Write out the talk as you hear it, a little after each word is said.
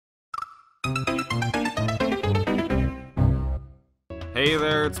Hey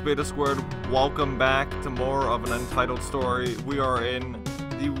there, it's Beta Squared. Welcome back to more of an Untitled story. We are in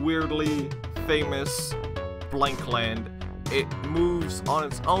the weirdly famous blank land. It moves on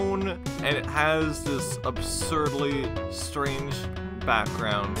its own, and it has this absurdly strange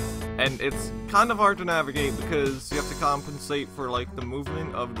background. And it's kind of hard to navigate because you have to compensate for like the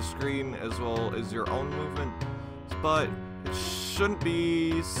movement of the screen as well as your own movement. But it shouldn't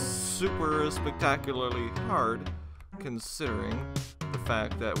be super spectacularly hard, considering the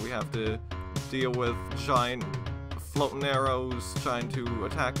fact that we have to deal with giant floating arrows trying to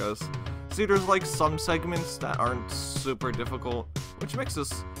attack us. See, there's like some segments that aren't super difficult, which makes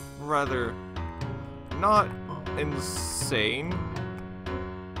this rather not insane.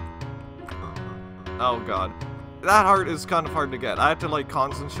 Oh god. That heart is kind of hard to get. I have to like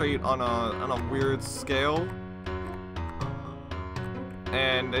concentrate on a weird scale.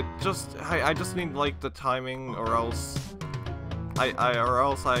 And it just, I just need like the timing, or else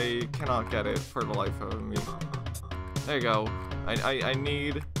I cannot get it for the life of me. There you go. I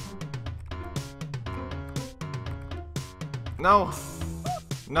need. No,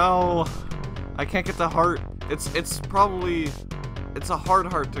 no, I can't get the heart. It's probably a hard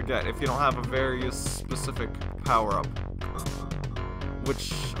heart to get if you don't have a very specific power up,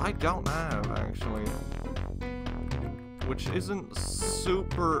 which I don't have actually. Which isn't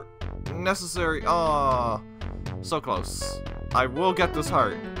super necessary. Ah, so close. I will get this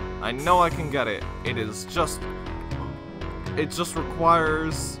heart. I know I can get it. It just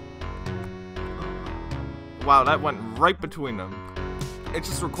requires. Wow, that went right between them. It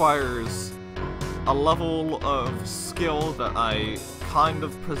just requires a level of skill that I kind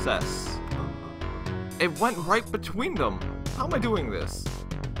of possess. It went right between them. How am I doing this?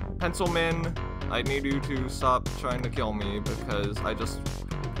 Pencilman, I need you to stop trying to kill me because I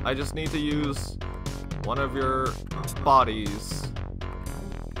just need to use one of your bodies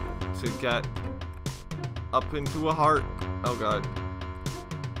to get up into a heart. Oh god.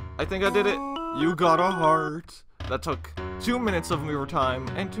 I think I did it. You got a heart. That took 2 minutes of your time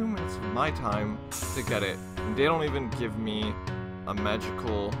and 2 minutes of my time to get it. And they don't even give me a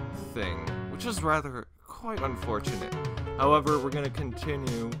magical thing, which is rather quite unfortunate. However, we're gonna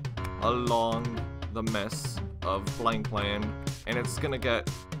continue along the mess of blank land, and it's gonna get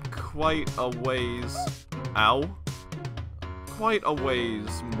quite a ways, quite a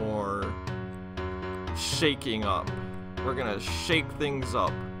ways more shaking up. We're gonna shake things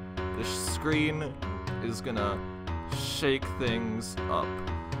up. The screen is gonna shake things up.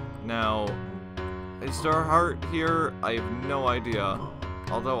 Now, is there a heart here? I have no idea,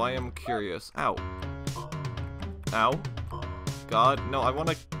 although I am curious. Ow. Ow. God, no, I want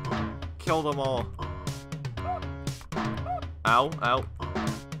to kill them all. Ow, ow.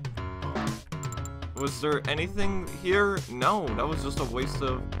 Was there anything here? No, that was just a waste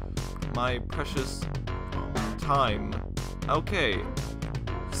of my precious time. Okay.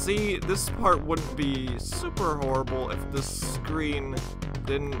 See, this part wouldn't be super horrible if the screen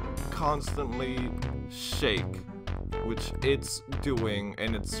didn't constantly shake, which it's doing,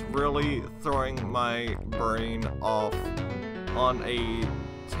 and it's really throwing my brain off on a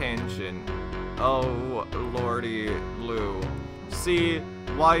tangent. Oh, lordy Lou. See,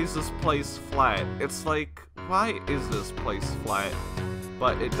 why is this place flat? It's like, why is this place flat?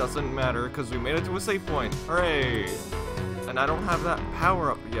 But it doesn't matter, because we made it to a save point. Hooray! And I don't have that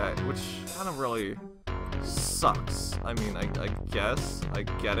power up yet, which kind of really sucks. I mean, I guess, I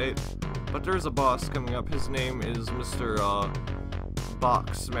get it. But there's a boss coming up. His name is Mr.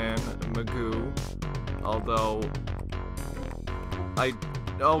 Boxman Magoo. Although,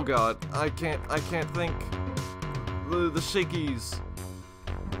 oh god, I can't think. The shakies.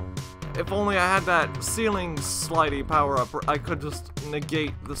 If only I had that ceiling slidey power up, I could just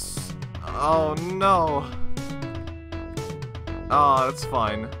negate this. Oh no. Ah, it's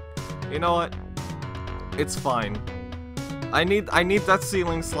fine. You know what? It's fine. I need that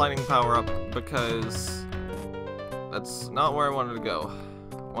ceiling sliding power up because that's not where I wanted to go.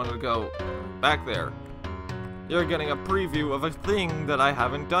 I wanted to go back there. You're getting a preview of a thing that I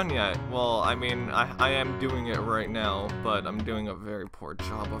haven't done yet. Well, I mean, I am doing it right now, but I'm doing a very poor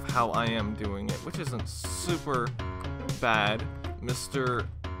job of how I am doing it, which isn't super bad. Mr.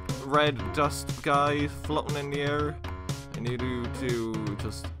 Red Dust Guy floating in the air. I need you to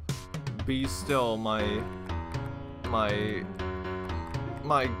just be still, my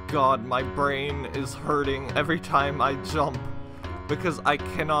god, my brain is hurting every time I jump because I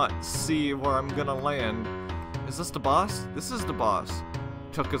cannot see where I'm gonna land. Is this the boss? This is the boss.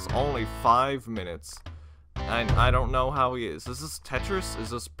 Took us only 5 minutes. And I don't know how he is. Is this Tetris? Is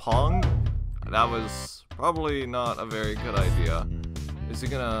this Pong? That was probably not a very good idea. Is he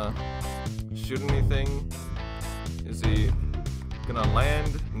gonna shoot anything? Is he gonna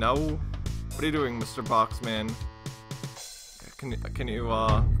land? No. What are you doing, Mr. Boxman? Can you,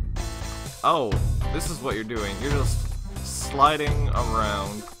 oh, this is what you're doing. You're just sliding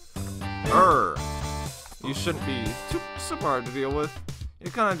around. You shouldn't be super hard to deal with.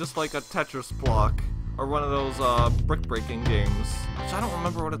 You're kind of just like a Tetris block, or one of those, brick breaking games, which I don't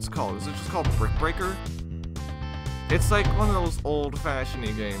remember what it's called. Is it just called Brick Breaker? It's like one of those old-fashioned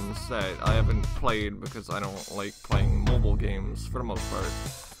games that I haven't played because I don't like playing mobile games for the most part.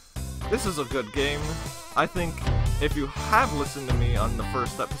 This is a good game. I think if you have listened to me on the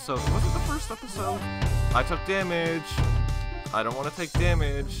first episode, was it the first episode? I took damage. I don't want to take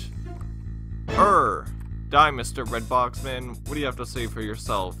damage. Die, Mr. Red Boxman. What do you have to say for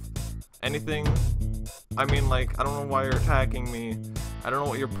yourself? Anything? I mean, like, I don't know why you're attacking me. I don't know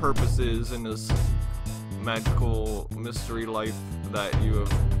what your purpose is in this magical mystery life that you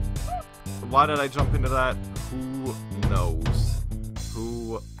have. Why did I jump into that? Who knows?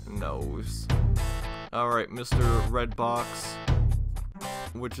 Who knows? Alright, Mr. Red Box,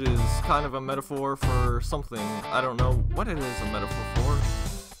 which is kind of a metaphor for something. I don't know what it is a metaphor for,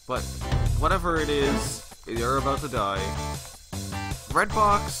 but whatever it is, you're about to die. Red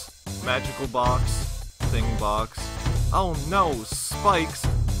Box, magical box, thing box. Oh no, spikes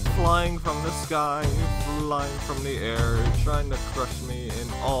flying from the sky, flying from the air, trying to crush me in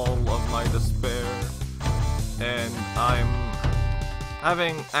all of my despair. And I'm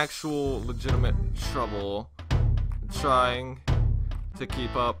having actual legitimate trouble trying to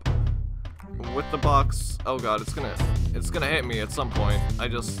keep up with the box. Oh god, it's gonna hit me at some point. I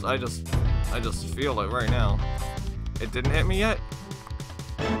just feel it right now. It didn't hit me yet?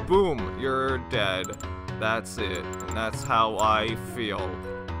 Boom, you're dead. That's it. And that's how I feel.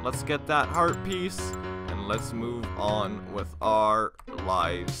 Let's get that heart piece and let's move on with our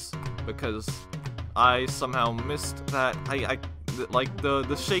lives, because I somehow missed that. I like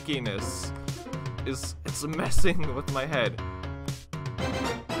the shakiness it's messing with my head.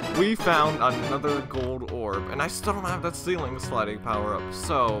 We found another gold orb, and I still don't have that ceiling sliding power up.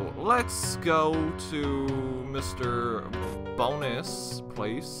 So let's go to Mr. Bonus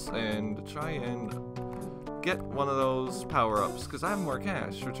place and try and get one of those power-ups, because I have more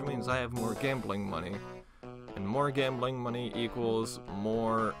cash, which means I have more gambling money. And more gambling money equals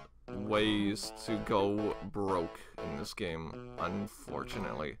more ways to go broke in this game,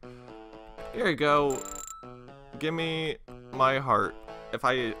 unfortunately. Here you go. Give me my heart. If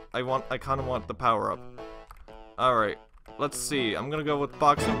I kind of want the power-up. Alright, let's see. I'm gonna go with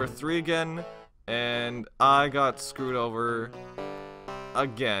box number 3 again, and I got screwed over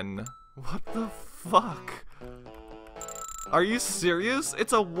again. What the fuck? Are you serious?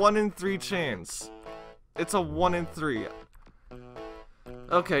 It's a 1 in 3 chance. It's a 1 in 3.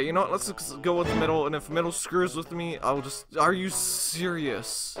 Okay, you know what? Let's just go with the middle, and if middle screws with me, I'll just... Are you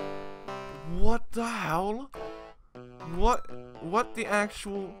serious? What the hell? What the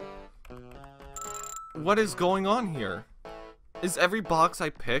actual... What is going on here? Is every box I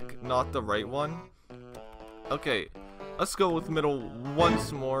pick not the right one? Okay, let's go with middle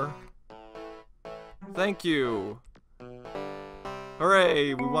once more. Thank you.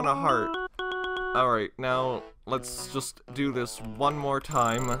 Hooray, we won a heart. Alright, now let's just do this one more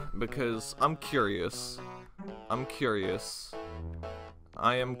time, because I'm curious. I'm curious.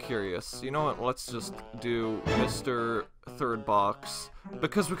 I am curious. You know what, let's just do Mr. Third Box,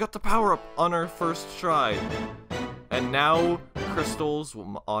 because we got the power-up on our first try. And now, crystals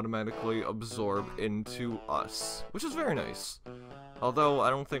will automatically absorb into us, which is very nice. Although, I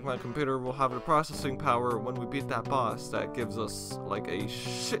don't think my computer will have the processing power when we beat that boss that gives us, like, a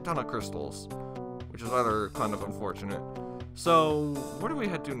shit ton of crystals, which is rather kind of unfortunate. So, where do we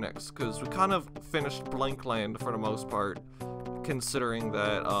head to next? Because we kind of finished Blank Land for the most part, considering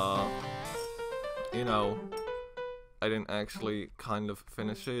that, you know, I didn't actually kind of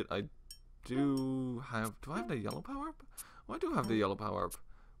finish it. Do I have the yellow power-up? Well, I do have the yellow power-up,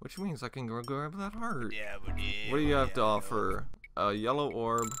 which means I can go grab that heart. What do you have to offer? A yellow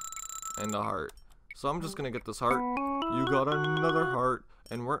orb and a heart. So I'm just gonna get this heart. You got another heart,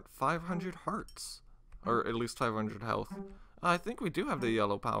 and we're at 500 hearts. Or at least 500 health. I think we do have the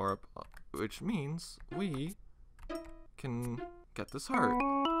yellow power-up, which means we can get this heart.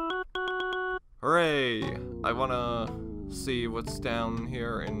 Hooray! I wanna see what's down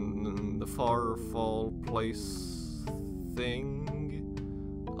here in the far fall place thing.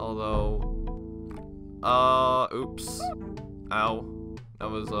 Although, oops. Ow. That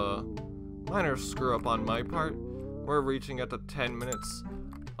was a minor screw up on my part. We're reaching at the 10 minutes.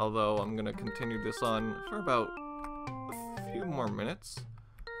 Although I'm gonna continue this on for about a few more minutes.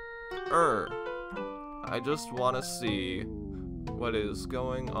 I just want to see what is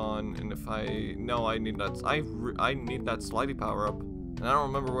going on, and if I need that. I need that slidey power up, and I don't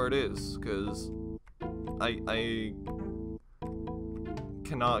remember where it is because I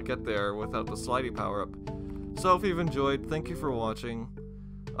cannot get there without the slidey power up. So if you've enjoyed, thank you for watching.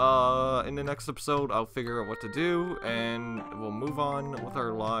 In the next episode, I'll figure out what to do, and we'll move on with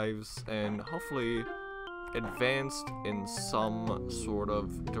our lives, and hopefully advanced in some sort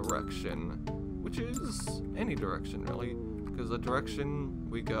of direction, which is any direction really, because the direction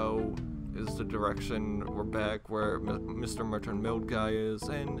we go is the direction we're back where Mr. Merchant Mild guy is,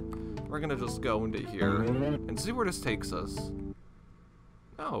 and we're gonna just go into here and see where this takes us.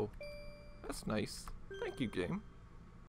 Oh, that's nice. Thank you, game.